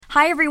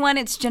Hi, everyone.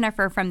 It's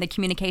Jennifer from the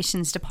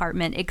Communications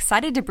Department,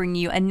 excited to bring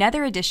you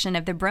another edition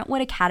of the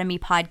Brentwood Academy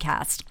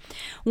podcast.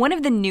 One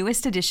of the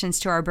newest additions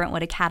to our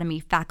Brentwood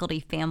Academy faculty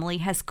family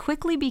has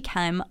quickly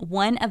become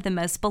one of the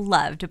most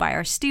beloved by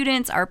our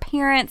students, our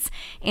parents,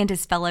 and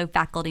his fellow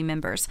faculty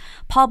members.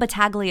 Paul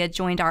Battaglia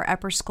joined our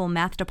upper school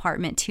math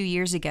department 2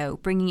 years ago,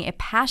 bringing a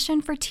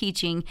passion for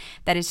teaching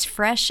that is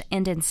fresh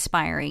and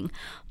inspiring.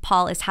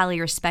 Paul is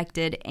highly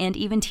respected and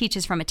even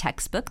teaches from a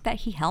textbook that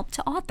he helped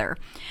to author.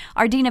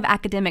 Our Dean of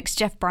Academics,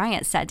 Jeff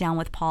Bryant, sat down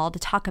with Paul to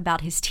talk about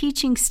his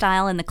teaching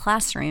style in the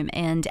classroom,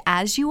 and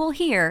as you will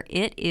hear,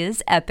 it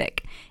is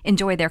epic.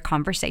 Enjoy their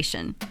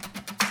conversation.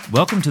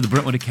 Welcome to the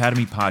Brentwood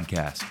Academy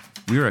podcast.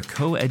 We are a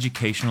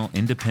co-educational,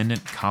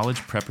 independent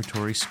college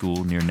preparatory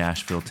school near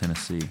Nashville,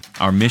 Tennessee.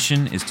 Our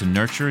mission is to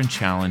nurture and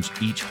challenge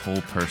each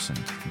whole person,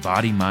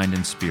 body, mind,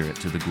 and spirit,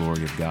 to the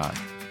glory of God.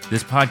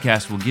 This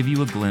podcast will give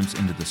you a glimpse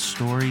into the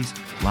stories,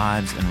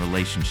 lives, and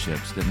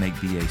relationships that make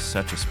BA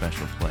such a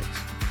special place.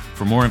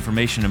 For more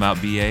information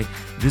about BA,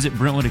 visit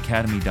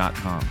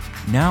BrentwoodAcademy.com.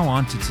 Now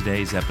on to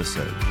today's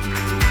episode.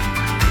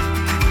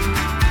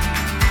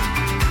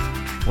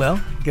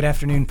 Well, good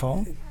afternoon,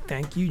 Paul.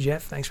 Thank you,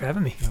 Jeff. Thanks for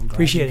having me.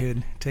 Appreciate it.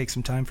 Could take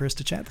some time for us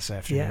to chat this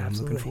afternoon. Yeah,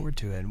 absolutely. I'm looking forward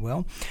to it.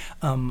 Well,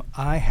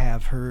 I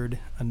have heard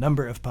a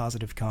number of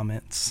positive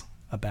comments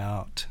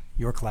about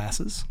your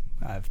classes.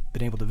 I've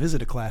been able to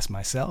visit a class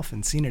myself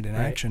and seen it in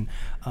action,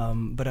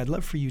 but I'd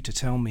love for you to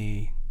tell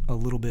me a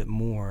little bit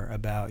more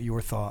about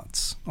your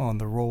thoughts on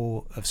the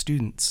role of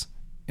students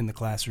in the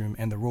classroom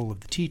and the role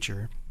of the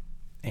teacher,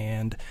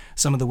 and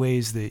some of the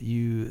ways that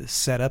you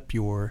set up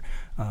your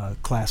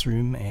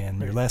classroom and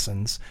your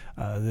lessons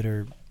that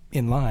are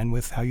in line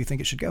with how you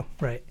think it should go.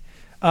 Right.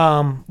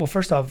 Well,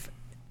 first off,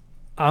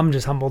 I'm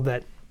just humbled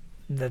that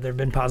there have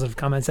been positive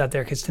comments out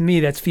there, because to me,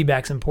 that's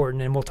feedback's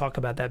important, and we'll talk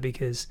about that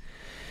because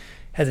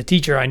as a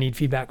teacher, I need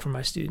feedback from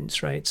my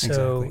students, right?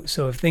 Exactly.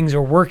 So if things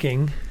are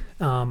working,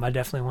 I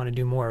definitely want to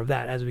do more of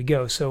that as we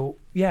go. So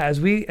yeah, as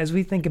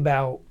we think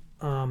about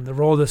the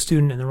role of the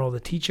student and the role of the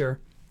teacher,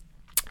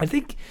 I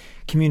think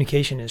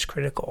communication is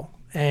critical.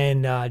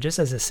 And just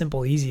as a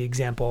simple, easy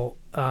example,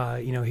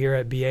 here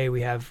at BA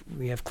we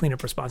have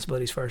cleanup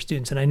responsibilities for our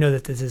students, and I know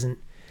that this isn't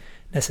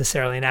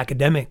necessarily an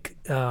academic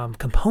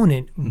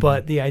component,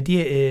 but the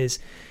idea is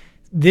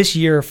this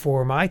year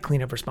for my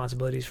cleanup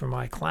responsibilities for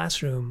my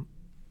classroom,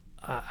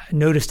 I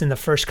noticed in the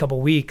first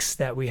couple weeks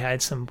that we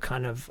had some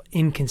kind of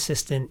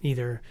inconsistent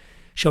either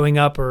showing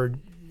up or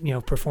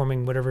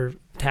performing whatever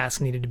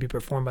task needed to be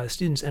performed by the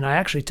students. And I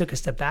actually took a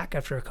step back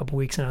after a couple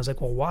weeks, and I was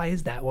like, well, why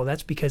is that? Well,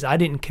 that's because I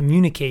didn't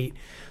communicate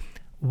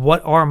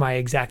what are my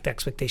exact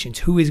expectations.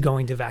 Who is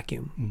going to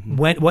vacuum?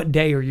 What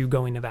day are you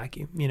going to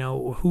vacuum?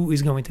 Who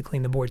is going to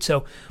clean the board?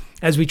 So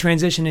as we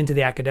transition into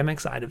the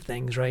academic side of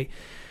things, right,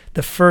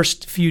 the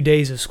first few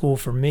days of school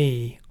for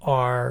me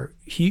are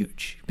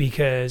huge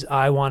because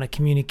I want to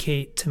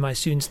communicate to my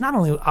students not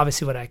only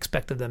obviously what I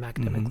expect of them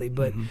academically,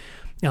 but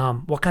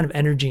what kind of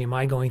energy am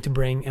I going to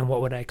bring and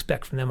what would I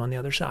expect from them on the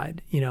other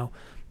side?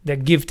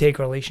 That give-take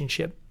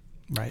relationship.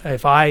 Right.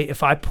 If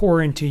I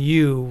pour into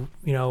you,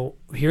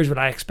 here's what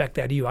I expect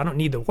out of you. I don't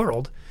need the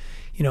world,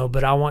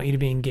 but I want you to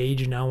be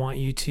engaged, and I want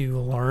you to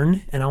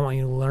learn, and I want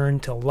you to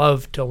learn to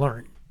love to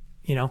learn.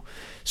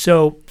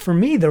 So for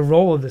me, the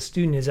role of the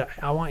student is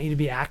I want you to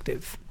be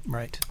active.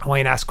 Right. I want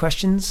you to ask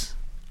questions.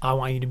 I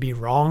want you to be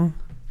wrong.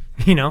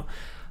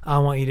 I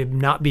want you to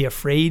not be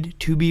afraid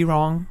to be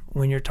wrong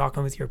when you're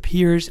talking with your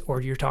peers or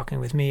you're talking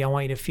with me. I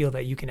want you to feel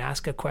that you can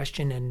ask a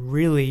question and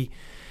really,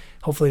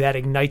 hopefully that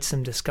ignites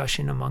some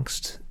discussion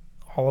amongst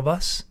all of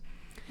us.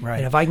 Right.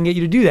 And if I can get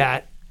you to do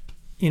that,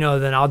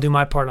 then I'll do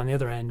my part on the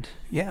other end.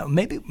 Yeah,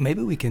 maybe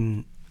we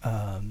can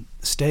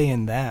stay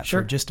in that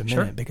for just a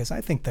minute, because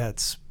I think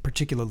that's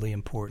particularly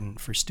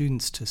important for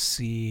students to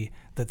see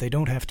that they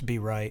don't have to be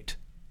right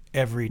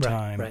every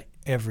time,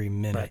 every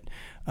minute.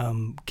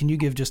 Can you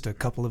give just a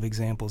couple of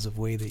examples of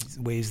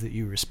ways that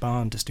you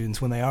respond to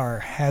students when they are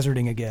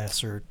hazarding a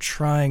guess or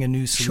trying a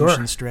new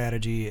solution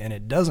strategy and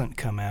it doesn't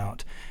come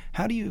out?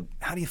 How do you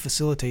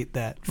facilitate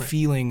that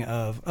feeling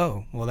of,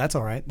 oh, well, that's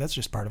all right, that's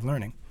just part of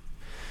learning?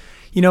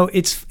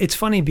 It's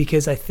funny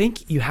because I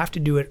think you have to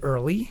do it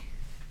early,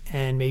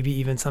 and maybe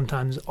even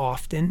sometimes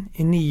often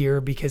in the year,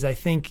 because I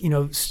think,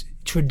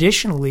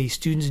 traditionally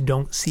students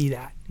don't see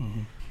that,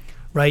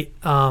 right?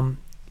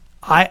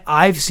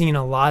 I've seen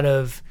a lot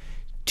of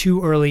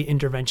too early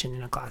intervention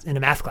in a class, in a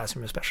math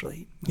classroom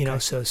especially,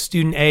 so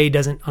student A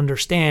doesn't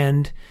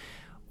understand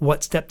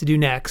what step to do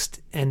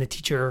next, and the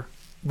teacher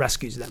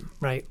rescues them,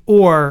 right?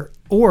 Or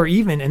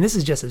even, and this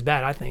is just as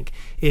bad, I think,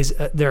 is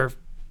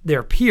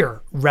their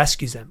peer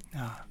rescues them.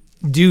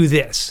 Do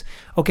this.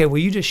 Okay, well,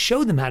 you just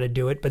showed them how to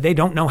do it, but they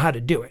don't know how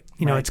to do it.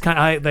 It's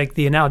kind of like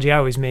the analogy I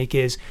always make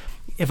is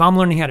if I'm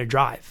learning how to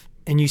drive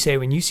and you say,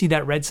 when you see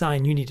that red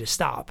sign, you need to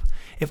stop.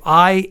 If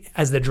I,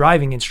 as the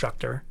driving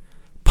instructor,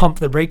 pump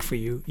the brake for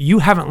you, you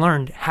haven't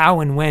learned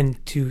how and when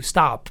to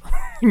stop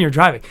when you're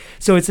driving.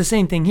 So it's the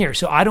same thing here.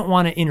 So I don't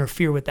want to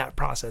interfere with that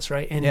process,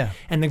 right?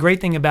 And the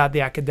great thing about the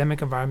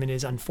academic environment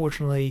is,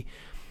 unfortunately,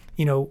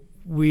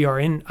 we are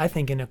I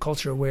think, in a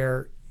culture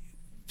where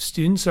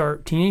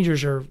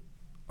teenagers are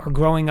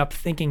growing up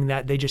thinking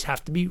that they just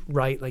have to be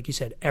right, like you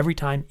said, every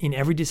time in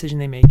every decision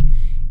they make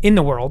in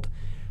the world,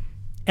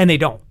 and they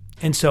don't.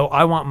 And so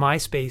I want my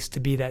space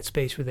to be that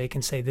space where they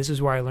can say, this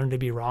is where I learned to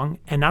be wrong.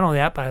 And not only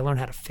that, but I learned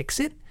how to fix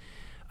it.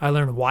 I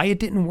learned why it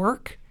didn't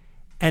work.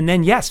 And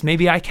then, yes,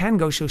 maybe I can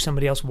go show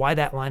somebody else why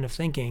that line of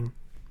thinking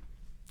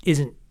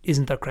isn't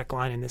the correct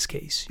line in this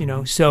case, you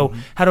know? So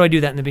how do I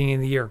do that in the beginning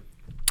of the year?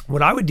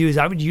 What I would do is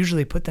I would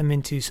usually put them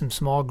into some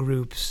small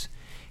groups,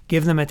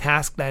 give them a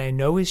task that I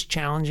know is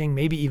challenging,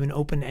 maybe even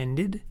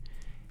open-ended,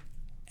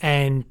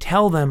 and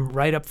tell them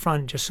right up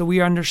front, just so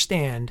we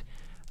understand,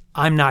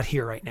 I'm not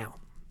here right now.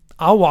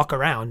 I'll walk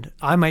around.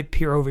 I might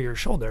peer over your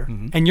shoulder,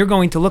 and you're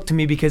going to look to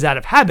me because out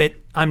of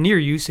habit, I'm near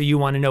you, so you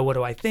want to know, what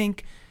do I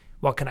think?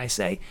 What can I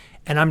say?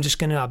 And I'm just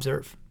going to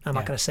observe. I'm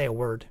not going to say a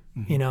word,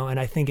 you know, and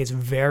I think it's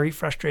very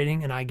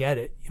frustrating, and I get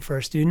it for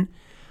a student.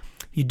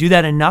 You do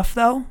that enough,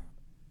 though,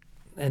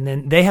 and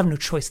then they have no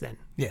choice then.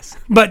 Yes.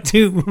 But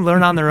to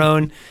learn on their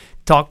own,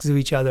 talk to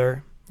each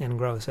other, and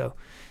grow. So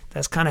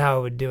that's kind of how I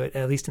would do it,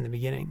 at least in the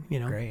beginning, you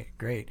know.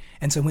 Great.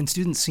 And so when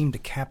students seem to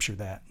capture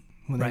that,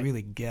 when they Right.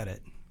 really get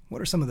it, what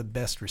are some of the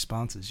best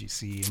responses you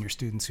see in your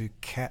students who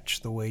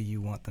catch the way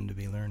you want them to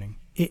be learning?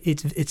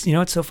 It's you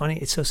know, it's so funny.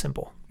 It's so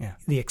simple. Yeah.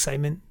 The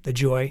excitement, the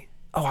joy.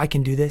 Oh, I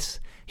can do this.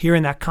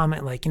 Hearing that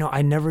comment, like, you know,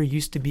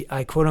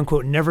 I quote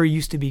unquote never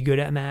used to be good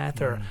at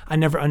math, or I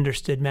never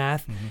understood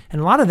math. And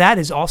a lot of that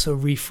is also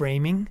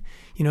reframing,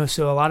 you know,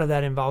 so a lot of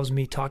that involves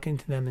me talking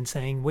to them and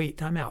saying, wait,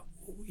 time out.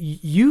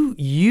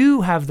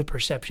 You have the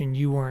perception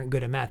you weren't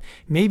good at math.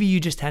 Maybe you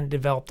just hadn't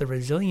developed the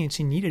resilience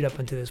you needed up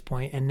until this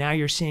point, and now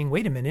you're seeing,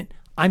 wait a minute,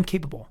 I'm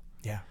capable.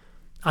 Yeah.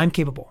 I'm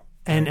capable.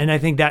 And I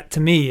think that, to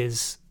me,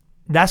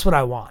 that's what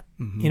I want.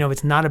 You know,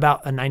 it's not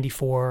about a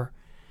 94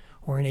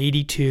 or an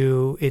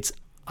 82.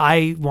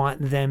 I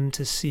want them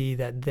to see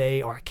that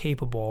they are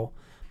capable.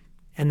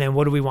 And then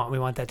what do we want? We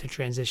want that to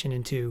transition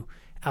into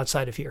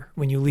outside of here.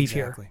 When you leave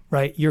Exactly. here,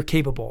 right? You're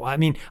capable. I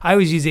mean, I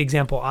always use the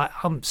example.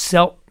 I'm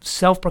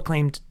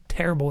self-proclaimed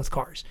terrible with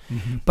cars.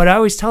 But I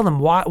always tell them,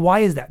 why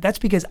is that? That's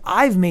because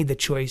I've made the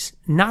choice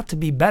not to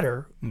be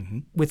better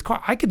with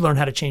car. I could learn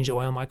how to change the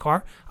oil in my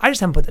car. I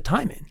just haven't put the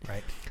time in.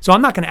 Right. So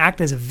I'm not going to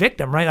act as a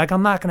victim, right? Like,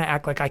 I'm not going to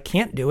act like I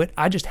can't do it.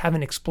 I just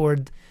haven't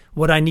explored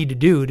what I need to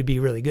do to be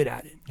really good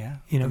at it. Yeah.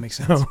 You know, that makes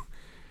sense. so-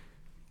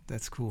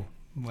 That's cool.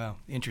 Wow.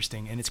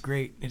 Interesting. And it's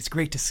great. It's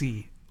great to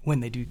see when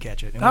they do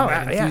catch it. And Oh,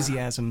 when that yeah.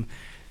 enthusiasm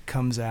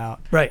comes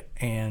out. Right.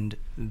 And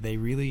they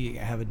really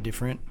have a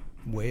different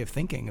way of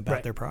thinking about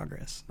Right. their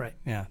progress. Right.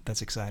 Yeah,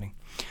 that's exciting.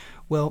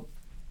 Well,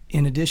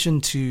 in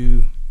addition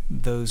to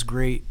those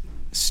great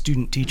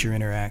student-teacher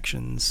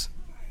interactions,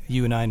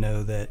 you and I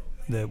know that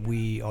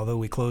we, although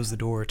we close the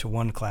door to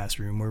one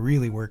classroom, we're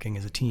really working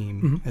as a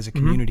team, as a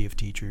community of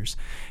teachers.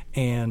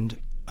 And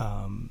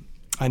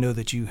I know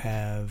that you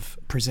have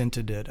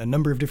presented at a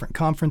number of different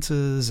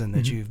conferences and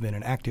that you've been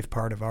an active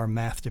part of our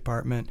math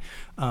department.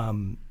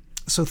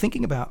 So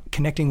thinking about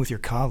connecting with your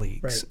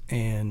colleagues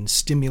and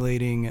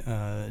stimulating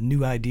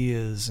new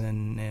ideas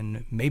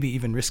and maybe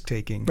even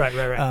risk-taking. Right.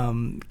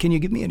 Can you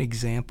give me an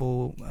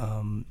example,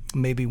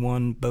 maybe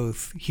one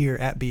both here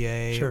at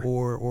BA Sure.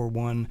 or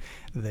one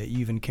that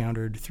you've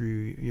encountered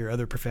through your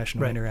other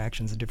professional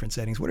interactions in different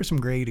settings? What are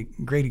some great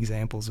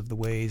examples of the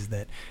ways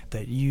that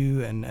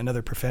you and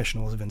other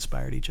professionals have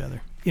inspired each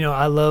other? You know,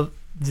 I love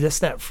just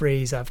that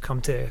phrase. I've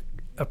come to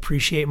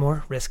appreciate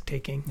more,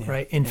 risk-taking,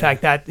 right? In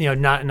fact, that, you know,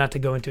 not to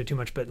go into it too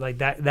much, but like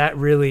that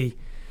really,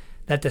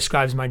 that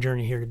describes my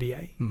journey here to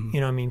BA. You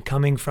know, I mean,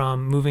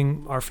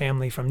 moving our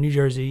family from New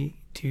Jersey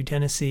to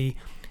Tennessee,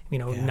 you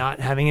know, not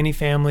having any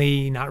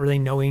family, not really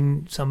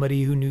knowing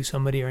somebody who knew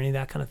somebody or any of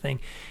that kind of thing,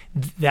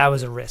 that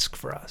was a risk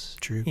for us.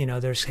 True. You know,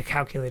 there's a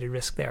calculated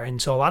risk there.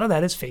 And so a lot of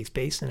that is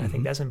faith-based, and I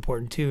think that's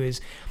important too, is,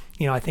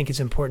 you know, I think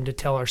it's important to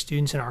tell our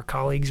students and our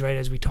colleagues, right,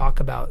 as we talk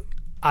about,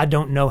 I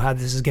don't know how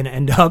this is going to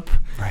end up,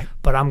 Right.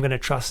 but I'm going to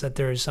trust that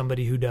there is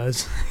somebody who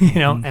does, you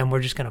know, and we're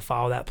just going to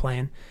follow that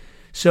plan.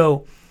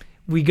 So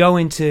we go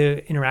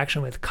into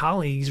interaction with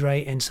colleagues,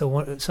 right? And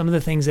so some of the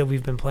things that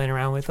we've been playing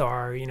around with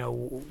are, you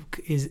know,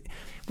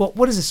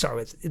 what does it start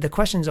with? The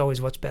question is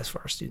always what's best for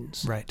our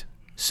students. Right.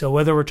 So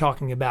whether we're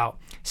talking about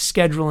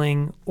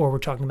scheduling or we're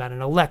talking about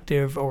an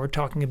elective or we're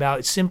talking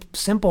about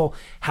simple,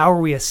 how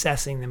are we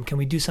assessing them? Can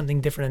we do something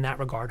different in that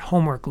regard?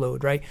 Homework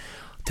load, right?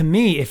 To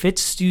me, if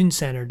it's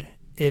student-centered,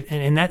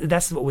 and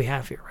that's what we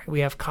have here, right?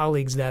 We have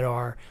colleagues that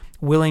are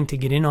willing to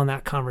get in on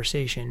that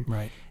conversation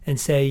and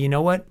say, you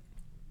know what?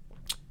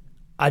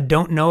 I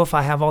don't know if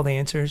I have all the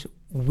answers.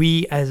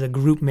 We as a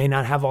group may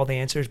not have all the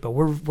answers, but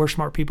we're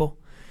smart people.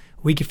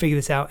 We can figure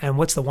this out. And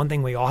what's the one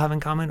thing we all have in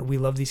common? We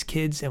love these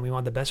kids and we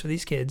want the best for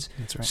these kids.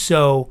 That's right.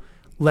 So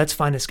let's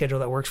find a schedule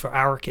that works for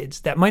our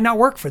kids. That might not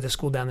work for the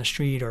school down the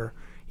street or,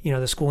 you know,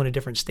 the school in a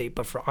different state,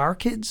 but for our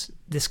kids,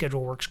 this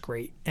schedule works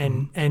great.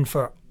 And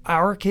for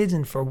our kids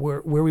and for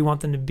where we want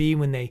them to be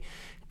when they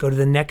go to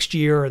the next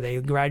year or they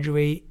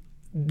graduate,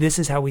 this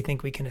is how we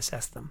think we can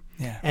assess them.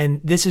 Yeah.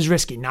 And this is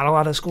risky. Not a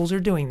lot of schools are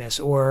doing this,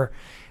 or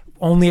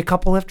only a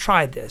couple have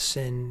tried this,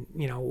 and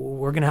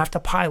we're going to have to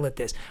pilot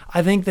this.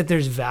 I think that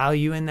there's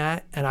value in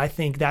that, and I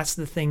think that's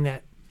the thing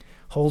that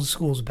holds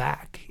schools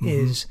back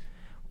is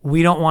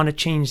we don't want to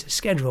change the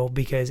schedule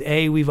because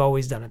A, we've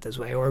always done it this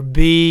way, or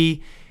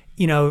B,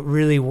 it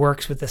really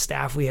works with the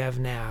staff we have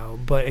now.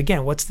 But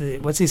again, what's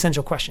the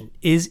essential question?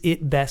 Is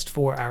it best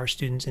for our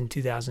students in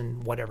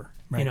 2000 whatever?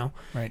 Right.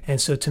 Right. And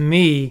so to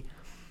me,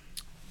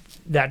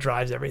 that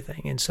drives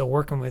everything. And so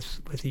working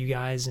with you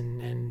guys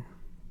and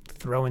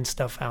throwing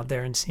stuff out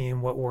there and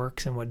seeing what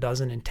works and what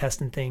doesn't and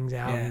testing things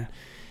out. And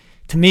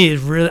to me,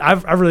 is really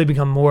I've really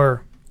become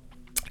more.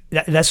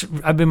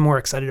 I've been more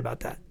excited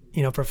about that,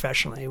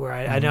 professionally. Where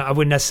I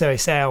wouldn't necessarily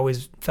say I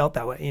always felt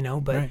that way,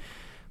 but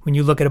when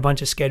you look at a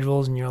bunch of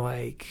schedules and you're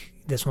like,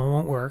 this one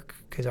won't work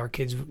because our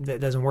kids that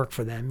doesn't work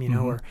for them,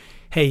 or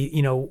hey,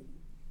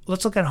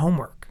 let's look at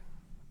homework.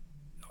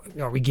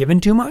 Are we given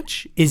too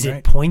much? Is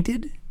it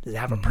pointed? Does it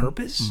have a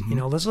purpose?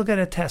 Let's look at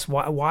a test.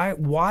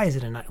 Why is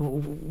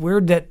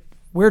it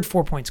where'd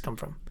 4 points come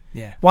from?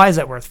 Yeah. Why is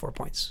that worth 4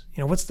 points?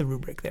 What's the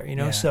rubric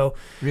there? So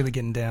really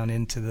getting down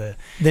into the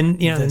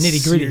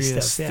nitty gritty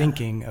stuff,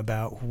 thinking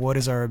about what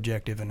is our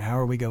objective and how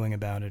are we going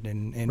about it,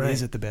 and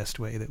is it the best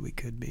way that we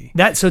could be?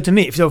 So to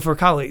me, for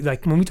colleague,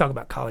 like when we talk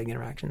about colleague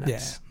interaction,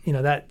 that's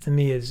that to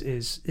me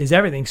is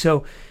everything.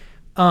 So,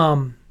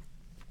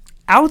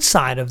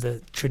 outside of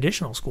the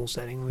traditional school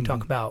setting, when we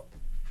talk about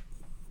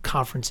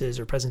conferences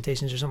or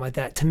presentations or something like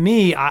that, to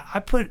me,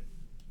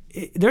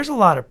 there's a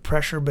lot of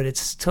pressure, but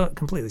it's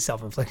completely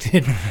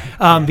self-inflicted.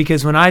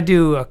 Because when I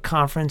do a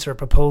conference or a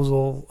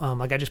proposal,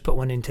 like I just put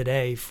one in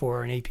today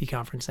for an AP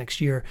conference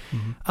next year,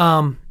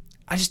 I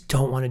just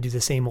don't want to do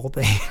the same old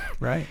thing.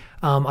 Right.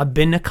 I've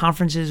been to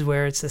conferences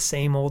where it's the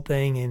same old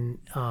thing, and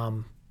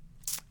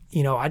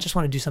I just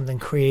want to do something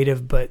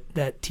creative, but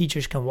that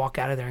teachers can walk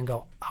out of there and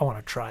go, I want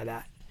to try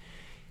that.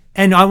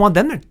 And I want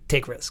them to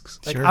take risks.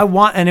 Like sure.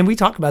 and then we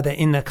talk about that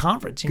in the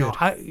conference.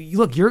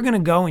 Look, you're going to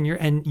go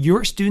and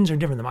your students are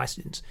different than my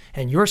students,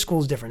 and your school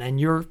is different, and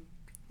your,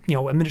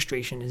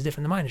 administration is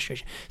different than my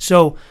administration.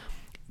 So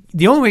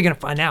the only way you're going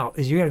to find out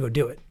is you got to go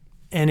do it.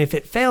 And if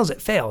it fails,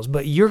 it fails.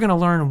 But you're going to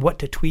learn what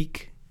to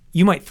tweak.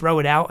 You might throw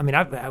it out. I mean,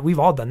 we've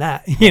all done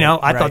that.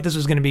 I thought this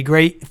was going to be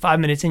great. 5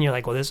 minutes in, you're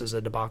like, well, this is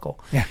a debacle.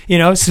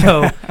 Yeah.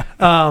 So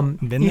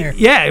been there.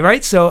 Yeah,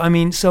 right.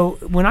 So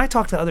when I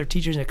talk to other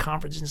teachers at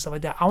conferences and stuff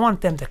like that, I want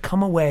them to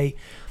come away.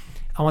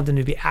 I want them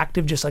to be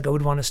active, just like I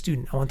would want a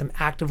student. I want them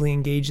actively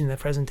engaged in the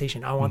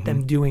presentation. I want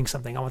them doing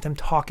something. I want them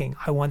talking.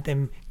 I want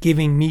them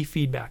giving me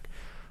feedback.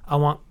 I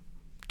want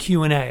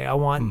Q&A. I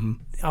want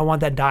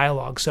that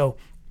dialogue. So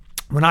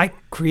when I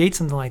create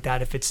something like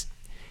that, if it's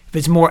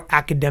more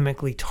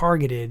academically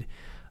targeted,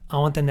 I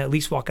want them to at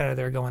least walk out of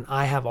there going,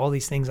 I have all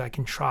these things I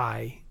can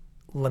try.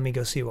 Let me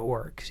go see what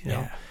works.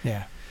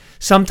 Yeah.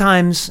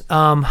 Sometimes,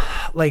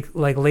 like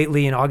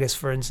lately in August,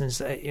 for instance,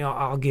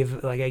 I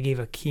gave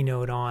a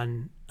keynote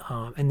on,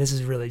 and this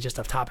is really just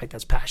a topic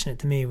that's passionate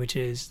to me, which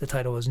is the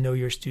title is Know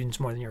Your Students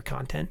More Than Your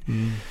Content.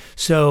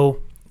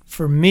 So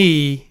for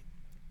me,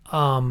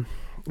 about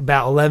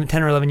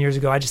 10 or 11 years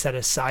ago, I just had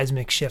a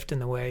seismic shift in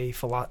the way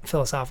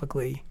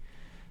philosophically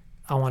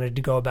I wanted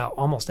to go about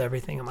almost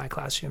everything in my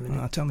classroom.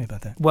 And tell me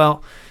about that.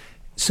 Well,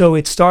 so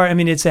it's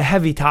a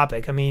heavy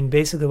topic. I mean,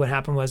 basically what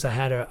happened was I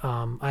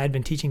had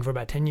been teaching for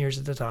about 10 years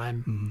at the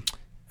time.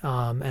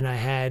 And I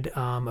had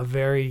a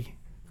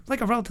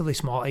relatively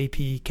small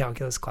AP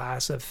calculus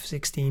class of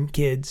 16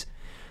 kids.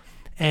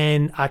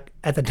 And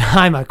at the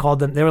time, I called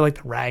them, they were like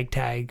the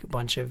ragtag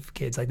bunch of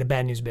kids, like the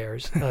Bad News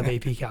Bears of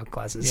AP Calc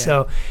classes.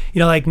 Yeah.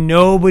 So,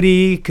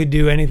 nobody could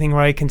do anything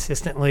right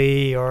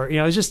consistently, or,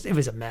 it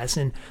was a mess.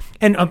 And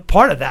a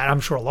part of that, I'm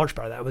sure a large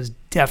part of that was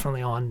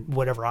definitely on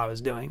whatever I was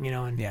doing,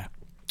 and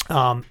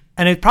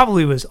it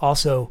probably was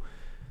also,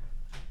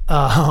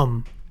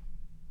 when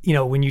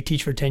you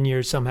teach for 10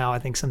 years, somehow I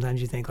think sometimes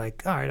you think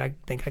like, all right, I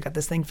think I got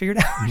this thing figured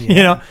out,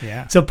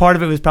 Yeah. So part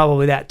of it was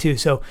probably that too.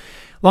 So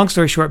long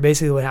story short,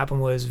 basically what happened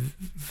was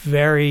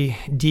very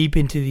deep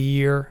into the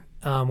year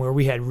where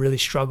we had really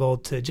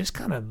struggled to just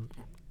kind of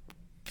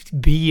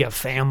be a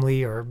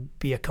family or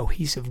be a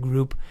cohesive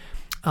group.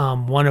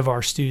 One of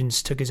our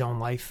students took his own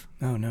life.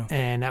 Oh, no.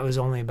 And that was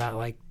only about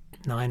like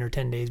 9 or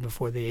 10 days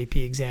before the AP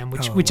exam,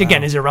 which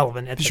again is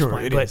irrelevant at this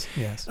point. It is.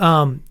 Yes.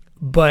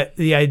 But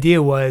the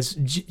idea was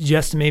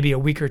just maybe a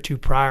week or two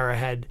prior, I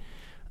had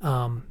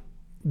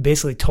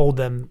basically told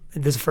them,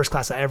 this is the first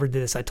class I ever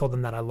did this, I told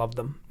them that I loved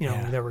them.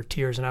 There were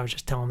tears, and I was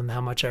just telling them how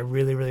much I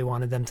really, really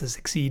wanted them to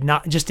succeed,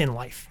 not just in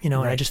life, and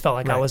I just felt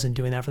like I wasn't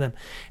doing that for them.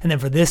 And then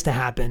for this to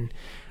happen,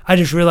 I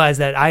just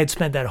realized that I had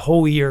spent that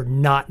whole year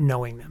not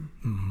knowing them,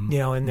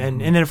 and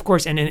then of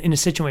course, and in a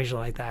situation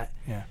like that,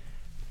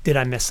 did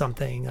I miss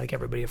something? Like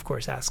everybody, of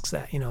course, asks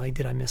that, like,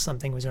 did I miss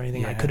something? Was there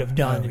anything I could have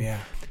done?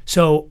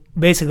 So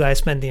basically I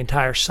spent the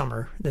entire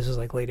summer, this was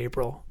like late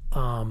April,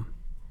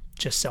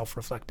 just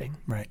self-reflecting.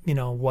 Right.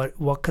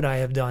 What could I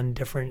have done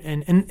different?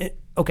 And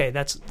okay,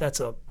 that's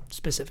a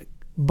specific.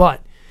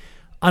 But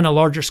on a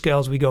larger scale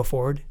as we go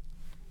forward,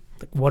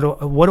 like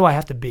what do I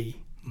have to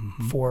be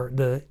for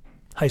the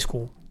high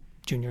school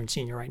junior and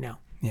senior right now,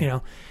 Yeah. you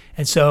know?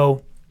 And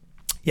so,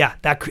 yeah,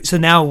 so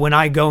now when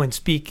I go and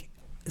speak,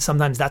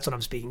 sometimes that's what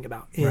I'm speaking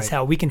about, is Right.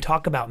 how we can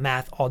talk about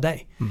math all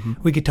day. Mm-hmm.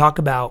 We could talk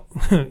about,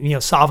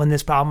 solving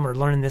this problem or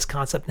learning this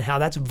concept and how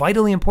that's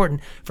vitally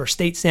important for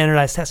state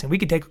standardized testing. We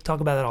could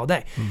talk about that all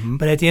day. Mm-hmm.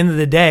 But at the end of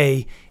the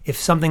day, if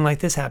something like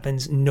this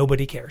happens,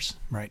 nobody cares.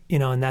 Right.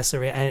 And that's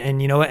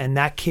and you know what? And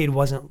that kid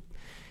wasn't,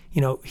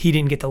 he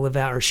didn't get to live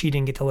out, or she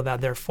didn't get to live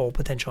out their full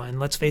potential. And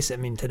let's face it, I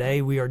mean,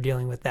 today we are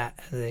dealing with that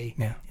as a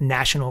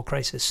national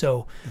crisis.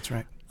 So That's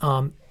right.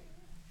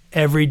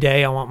 Every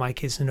day I want my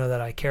kids to know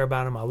that I care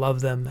about them, I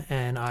love them,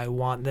 and I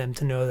want them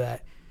to know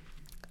that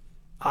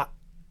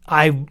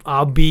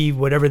I'll be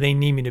whatever they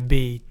need me to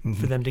be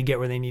for them to get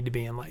where they need to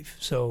be in life.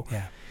 So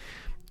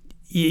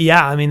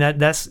yeah, I mean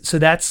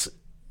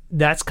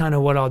that's kind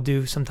of what I'll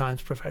do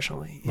sometimes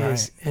professionally.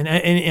 Is, Right.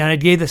 and I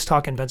gave this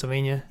talk in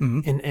Pennsylvania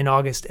in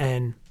August,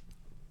 and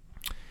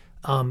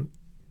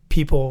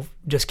people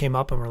just came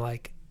up and were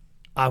like,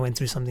 I went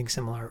through something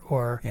similar,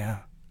 or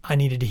I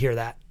needed to hear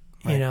that,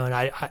 Right.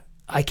 and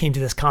I came to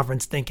this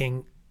conference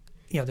thinking,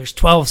 there's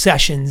 12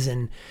 sessions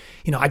and,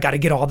 I got to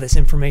get all this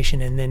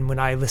information. And then when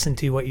I listened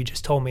to what you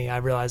just told me, I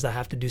realized I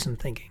have to do some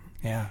thinking.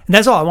 Yeah. And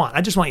that's all I want.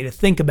 I just want you to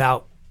think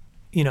about,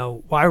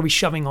 why are we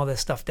shoving all this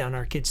stuff down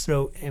our kids'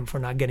 throat if we're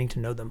not getting to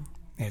know them?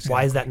 Exactly.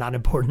 Why is that not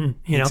important?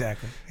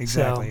 Exactly.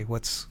 So,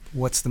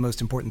 What's the most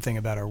important thing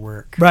about our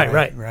work?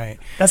 Right.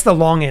 That's the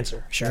long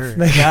answer. Sure.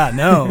 Chef. Yeah,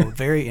 no,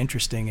 very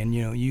interesting. And,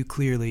 you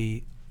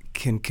clearly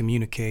can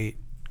communicate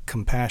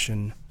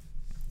compassion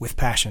with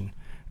passion.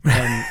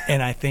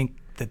 And I think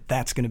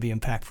that's going to be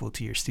impactful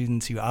to your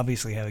students. You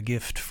obviously have a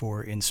gift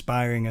for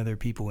inspiring other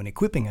people and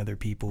equipping other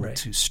people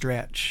to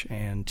stretch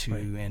and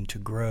to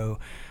grow.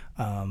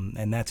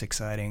 And that's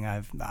exciting.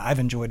 I've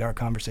enjoyed our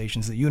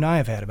conversations that you and I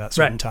have had about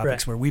certain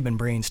topics where we've been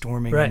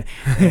brainstorming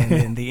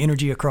and the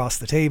energy across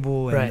the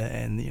table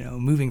and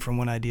moving from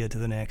one idea to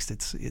the next.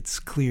 It's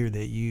clear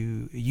that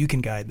you can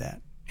guide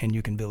that and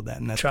you can build that,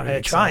 and that's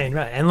trying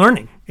and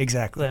learning.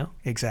 Exactly. Yeah.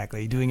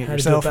 Exactly. Doing it How to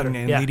yourself do it better.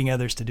 and leading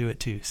others to do it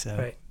too.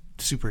 So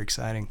super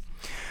exciting.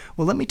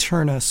 Well, let me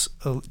turn us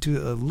to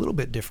a little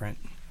bit different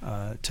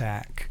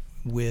tack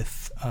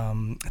with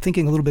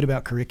thinking a little bit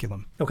about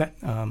curriculum. Okay.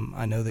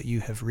 I know that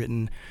you have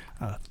written,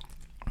 a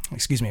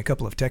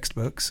couple of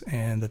textbooks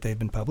and that they've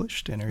been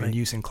published and are in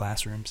use in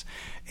classrooms.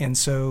 And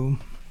so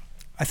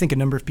I think a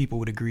number of people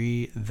would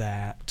agree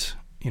that,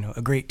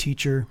 a great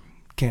teacher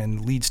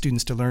can lead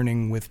students to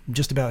learning with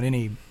just about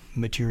any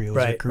materials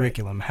or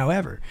curriculum.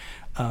 However,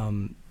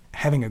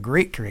 having a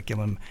great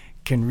curriculum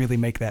can really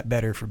make that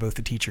better for both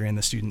the teacher and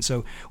the student.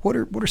 So what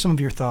are some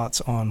of your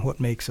thoughts on what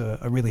makes a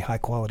really high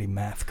quality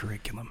math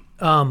curriculum?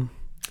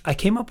 I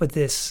came up with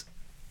this.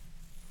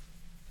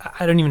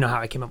 I don't even know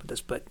how I came up with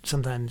this, but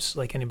sometimes,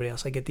 like anybody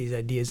else, I get these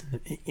ideas,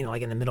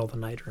 like in the middle of the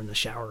night or in the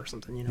shower or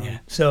something, Yeah.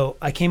 So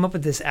I came up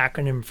with this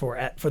acronym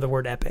for the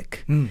word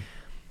EPIC.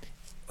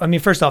 I mean,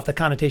 first off, the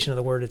connotation of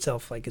the word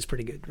itself, is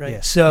pretty good, right?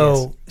 Yes.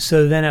 So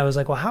then I was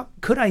like, well, how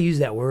could I use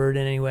that word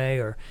in any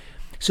way?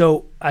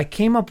 So I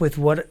came up with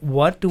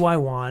what do I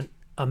want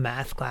a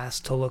math class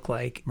to look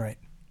like? Right.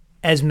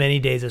 As many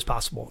days as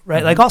possible,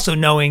 right? Like also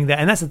knowing that,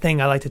 and that's the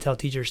thing I like to tell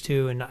teachers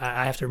too, and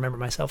I have to remember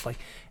myself,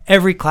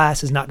 every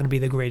class is not going to be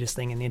the greatest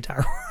thing in the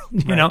entire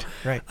world, you know?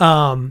 Right.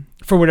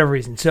 For whatever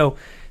reason. So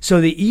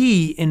the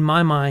E in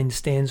my mind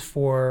stands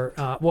for,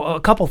 a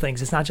couple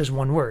things. It's not just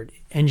one word: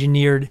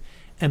 engineered,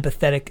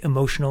 empathetic,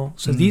 emotional.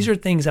 So these are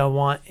things I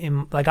want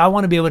I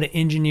want to be able to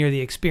engineer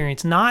the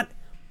experience, not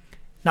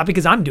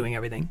because I'm doing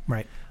everything.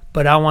 Right.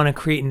 But I want to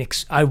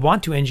create I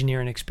want to engineer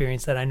an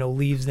experience that I know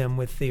leaves them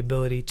with the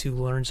ability to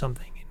learn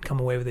something and come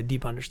away with a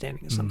deep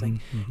understanding of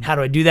something. How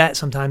do I do that?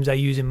 Sometimes I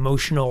use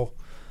emotional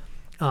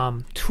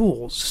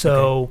tools.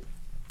 So,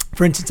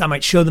 for instance, I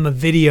might show them a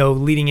video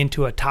leading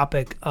into a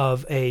topic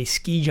of a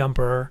ski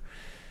jumper,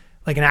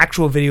 like an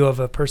actual video of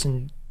a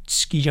person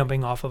ski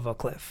jumping off of a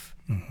cliff.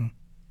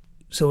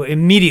 So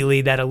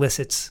immediately that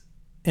elicits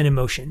an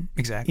emotion.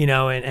 Exactly.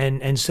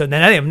 And so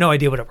then I have no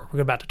idea what we're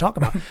about to talk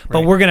about,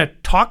 but we're going to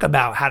talk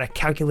about how to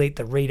calculate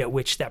the rate at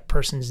which that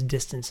person's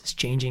distance is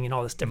changing and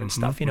all this different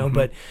stuff,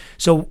 but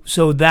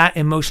so that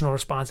emotional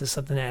response is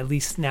something that at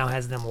least now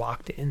has them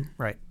locked in.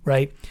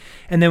 Right.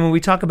 And then when we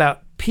talk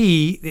about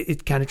P,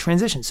 it kind of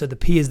transitions. So the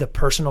P is the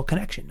personal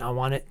connection. I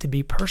want it to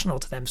be personal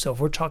to them. So if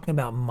we're talking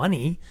about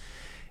money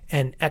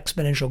and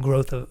exponential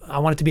growth I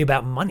want it to be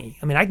about money.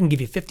 I mean, I can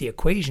give you 50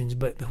 equations,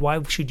 but why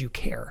should you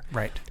care?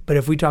 Right. But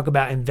if we talk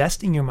about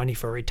investing your money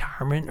for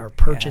retirement or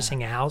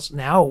purchasing a house,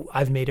 now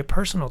I've made it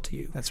personal to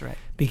you. That's right.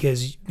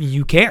 Because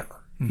you care,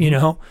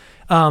 So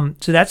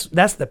that's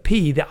the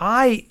P. The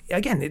I,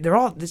 again,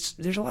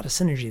 there's a lot of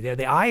synergy there.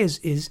 The I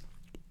is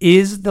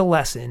the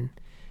lesson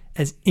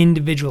as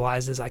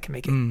individualized as I can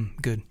make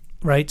it. Good.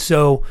 Right.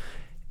 So,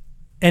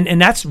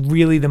 and that's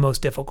really the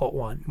most difficult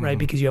one, right?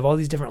 Because you have all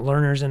these different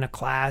learners in a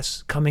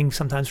class coming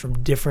sometimes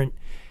from different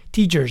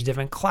teachers,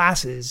 different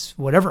classes,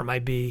 whatever it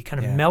might be,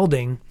 kind of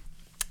melding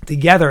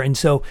together. And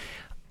so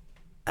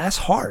that's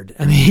hard.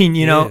 I mean,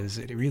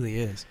 It really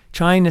is.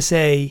 trying to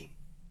say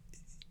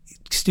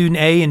student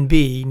A and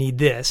B need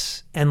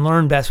this and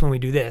learn best when we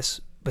do this,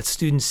 but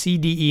students C,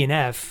 D, E, and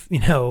F,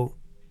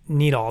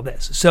 need all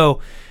this. So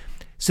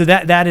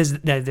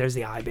there's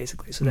the I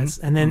basically. So that's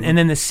and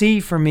then the C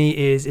for me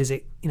is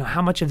it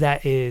how much of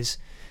that is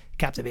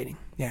captivating.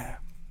 Yeah.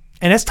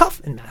 And it's tough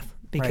in math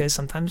because Right.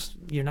 sometimes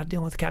you're not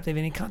dealing with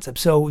captivating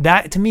concepts. So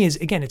that to me is,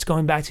 again, it's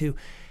going back to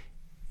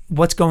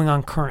what's going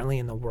on currently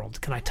in the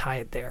world. Can I tie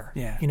it there?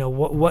 Yeah.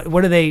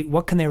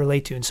 What can they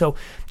relate to? And so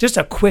just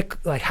a quick,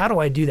 how do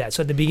I do that?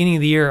 So at the beginning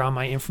of the year on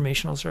my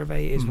informational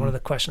survey is one of the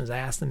questions I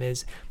asked them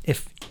is,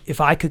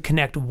 if I could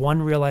connect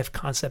one real life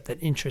concept that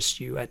interests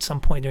you at some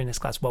point during this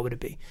class, what would it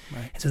be?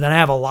 Right. And so then I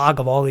have a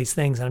log of all these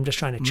things and I'm just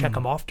trying to check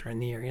them off during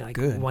the year.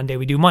 Good. One day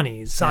we do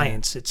money, it's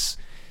science, it's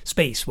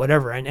space,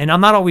 whatever. And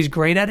I'm not always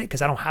great at it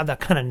because I don't have that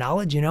kind of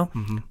knowledge,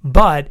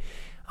 but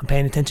I'm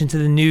paying attention to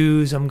the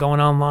news. I'm going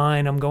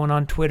online. I'm going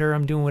on Twitter.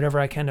 I'm doing whatever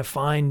I can to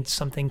find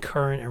something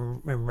current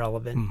and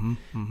relevant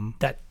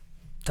that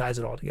ties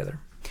it all together.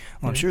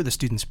 Well, I'm sure the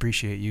students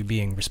appreciate you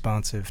being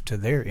responsive to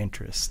their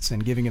interests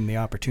and giving them the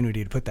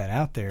opportunity to put that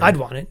out there. I'd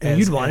want it. And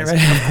you'd want it,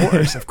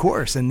 right? Of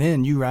course. And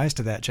then you rise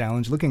to that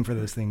challenge looking for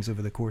those things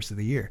over the course of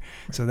the year.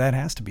 So that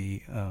has to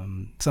be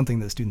something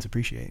that students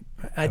appreciate.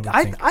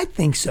 I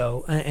think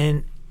so.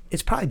 And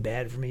it's probably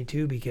bad for me,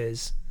 too,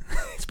 because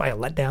it's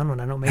probably a letdown when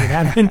I don't make it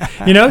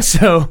happen,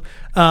 So,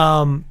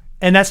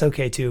 and that's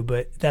okay, too,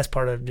 but that's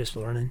part of just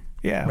learning.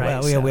 Yeah,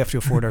 right? Well, we have to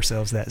afford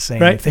ourselves that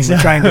same Right, thing. exactly.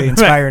 We're trying to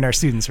inspire in our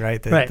students,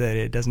 right? That, Right. that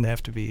it doesn't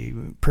have to be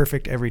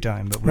perfect every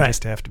time, but we Right.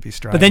 just have to be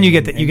striving. But then you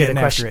get and the getting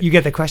question. after it. You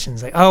get the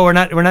questions like, "Oh, we're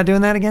not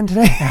doing that again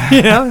today,"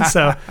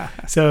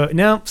 So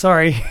no,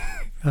 sorry.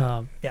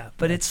 But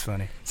That's it's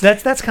funny. So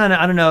that's kind of,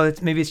 I don't know.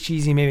 Maybe it's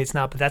cheesy, maybe it's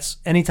not. But that's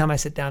anytime I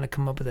sit down to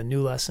come up with a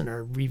new lesson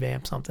or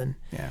revamp something,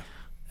 Yeah.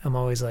 I'm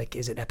always like,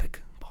 "Is it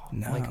epic?"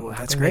 No, How that's can we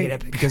make great it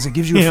epic? because it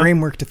gives you a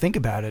framework to think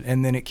about it,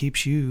 and then it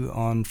keeps you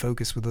on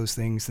focus with those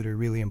things that are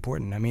really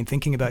important. I mean,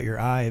 thinking about your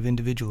eye of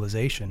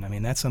individualization,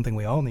 that's something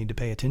we all need to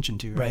pay attention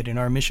to, right? In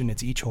our mission,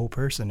 it's each whole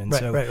person. And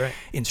Right.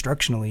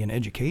 instructionally and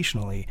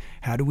educationally,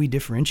 how do we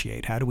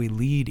differentiate? How do we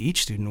lead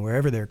each student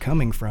wherever they're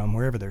coming from,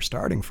 wherever they're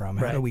starting from?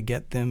 How do we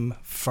get them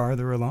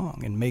farther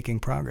along and making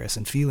progress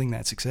and feeling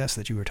that success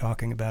that you were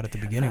talking about at the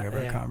beginning of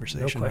our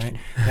conversation, no right? question.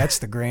 That's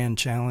the grand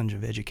challenge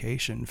of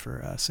education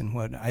for us, and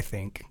what I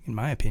think, in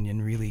my opinion,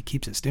 really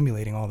keeps it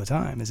stimulating all the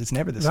time is it's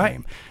never the Right.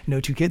 same. No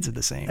two kids are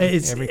the same.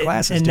 It's- Every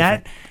class is and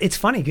different. it's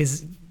funny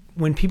because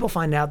when people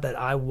find out that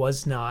I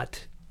was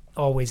not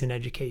always in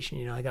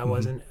education, I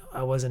wasn't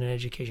an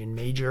education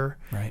major.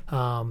 Right.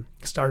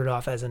 Started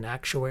off as an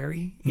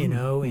actuary,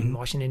 in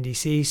Washington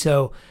D.C.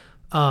 So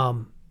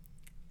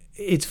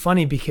it's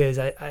funny because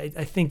I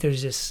think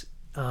there's this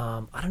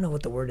I don't know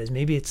what the word is.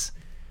 Maybe it's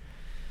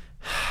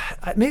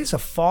a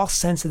false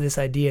sense of this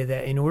idea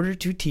that in order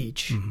to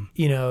teach,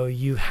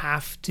 you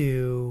have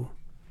to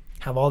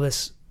have all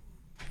this,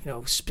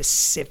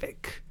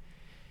 specific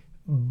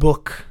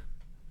book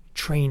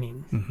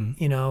training,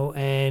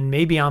 and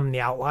maybe I'm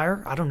the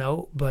outlier. I don't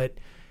know, but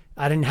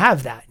I didn't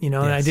have that,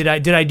 And did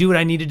I do what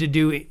I needed to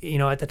do,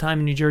 at the time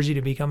in New Jersey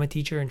to become a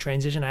teacher and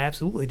transition? I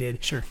absolutely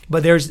did. Sure.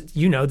 But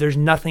there's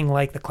nothing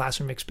like the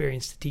classroom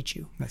experience to teach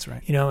you. That's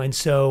right. And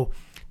so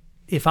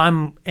if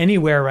I'm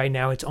anywhere right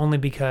now, it's only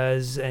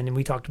because, and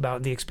we talked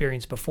about the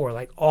experience before,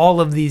 like all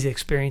of these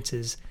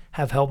experiences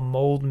have helped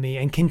mold me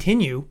and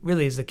continue,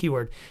 really is the key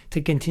word,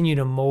 to continue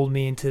to mold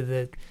me into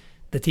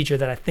the teacher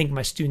that I think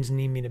my students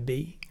need me to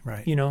be.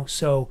 Right.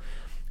 So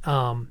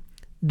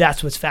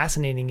that's what's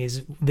fascinating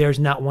is there's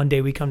not one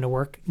day we come to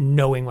work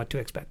knowing what to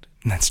expect.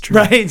 That's true.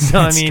 Right.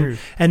 So That's I mean, true.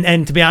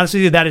 and to be honest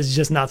with you, that is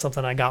just not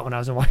something I got when I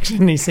was in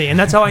Washington D.C. And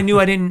that's how I knew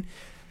I didn't.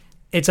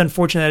 It's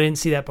unfortunate I didn't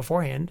see that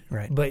beforehand.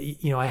 Right. But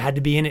I had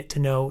to be in it to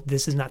know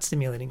this is not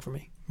stimulating for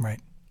me. Right.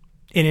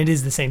 And it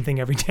is the same thing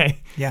every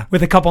day. Yeah.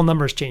 With a couple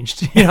numbers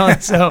changed.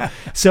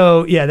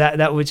 So yeah,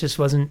 that just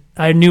wasn't.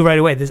 I knew right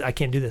away I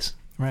can't do this.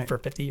 Right. For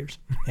 50 years.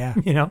 Yeah.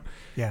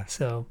 Yeah.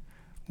 So.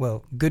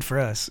 Well, good for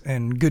us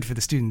and good for the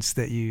students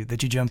that you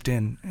jumped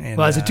in. And,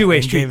 Well, it's a two-way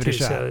and street gave it a too.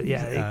 shot. So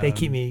yeah, they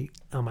keep me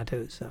on my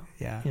toes. So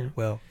yeah. you know.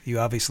 Well, you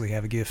obviously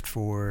have a gift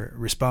for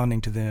responding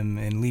to them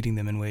and leading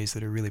them in ways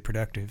that are really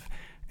productive.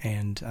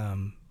 And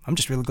I'm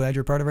just really glad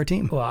you're a part of our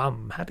team. Well,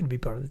 I'm happy to be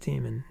part of the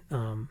team,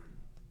 and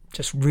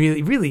just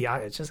really,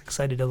 I'm just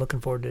excited to looking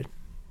forward to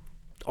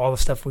all the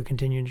stuff we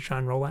continue to try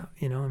and roll out.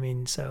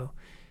 So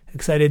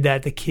excited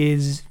that the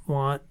kids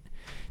want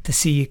to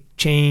see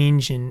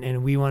change,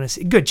 and we want to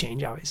see good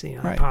change, obviously,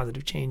 Right.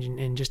 positive change,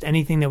 and just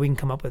anything that we can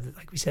come up with,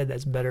 like we said,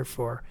 that's better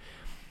for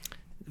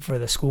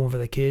the school and for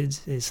the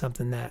kids is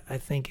something that I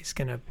think is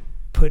going to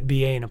put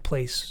BA in a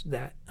place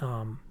that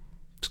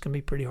it's going to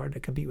be pretty hard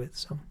to compete with.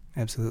 So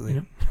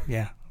Absolutely.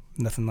 Yeah.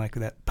 Nothing like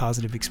that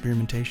positive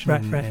experimentation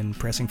Right. and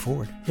pressing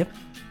forward. Yep.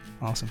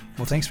 Awesome.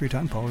 Well, thanks for your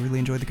time, Paul. I really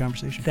enjoyed the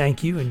conversation.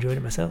 Thank you. Enjoyed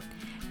it myself.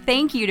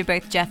 Thank you to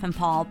both Jeff and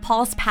Paul.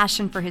 Paul's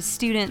passion for his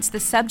students, the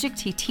subject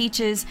he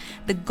teaches,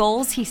 the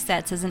goals he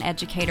sets as an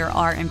educator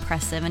are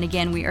impressive. And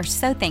again, we are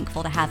so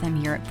thankful to have him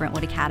here at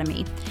Brentwood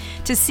Academy.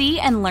 To see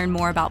and learn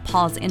more about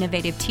Paul's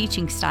innovative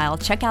teaching style,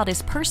 check out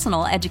his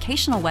personal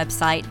educational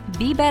website,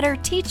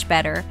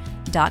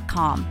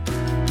 BeBetterTeachBetter.com.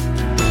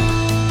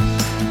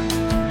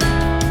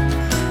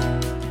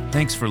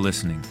 Thanks for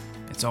listening.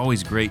 It's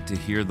always great to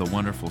hear the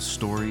wonderful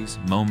stories,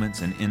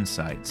 moments, and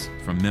insights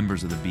from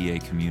members of the BA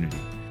community.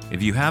 If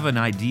you have an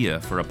idea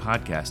for a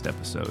podcast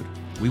episode,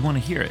 we want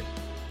to hear it.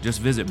 Just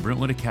visit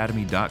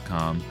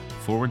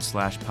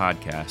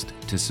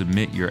BrentwoodAcademy.com/podcast to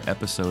submit your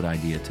episode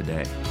idea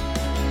today.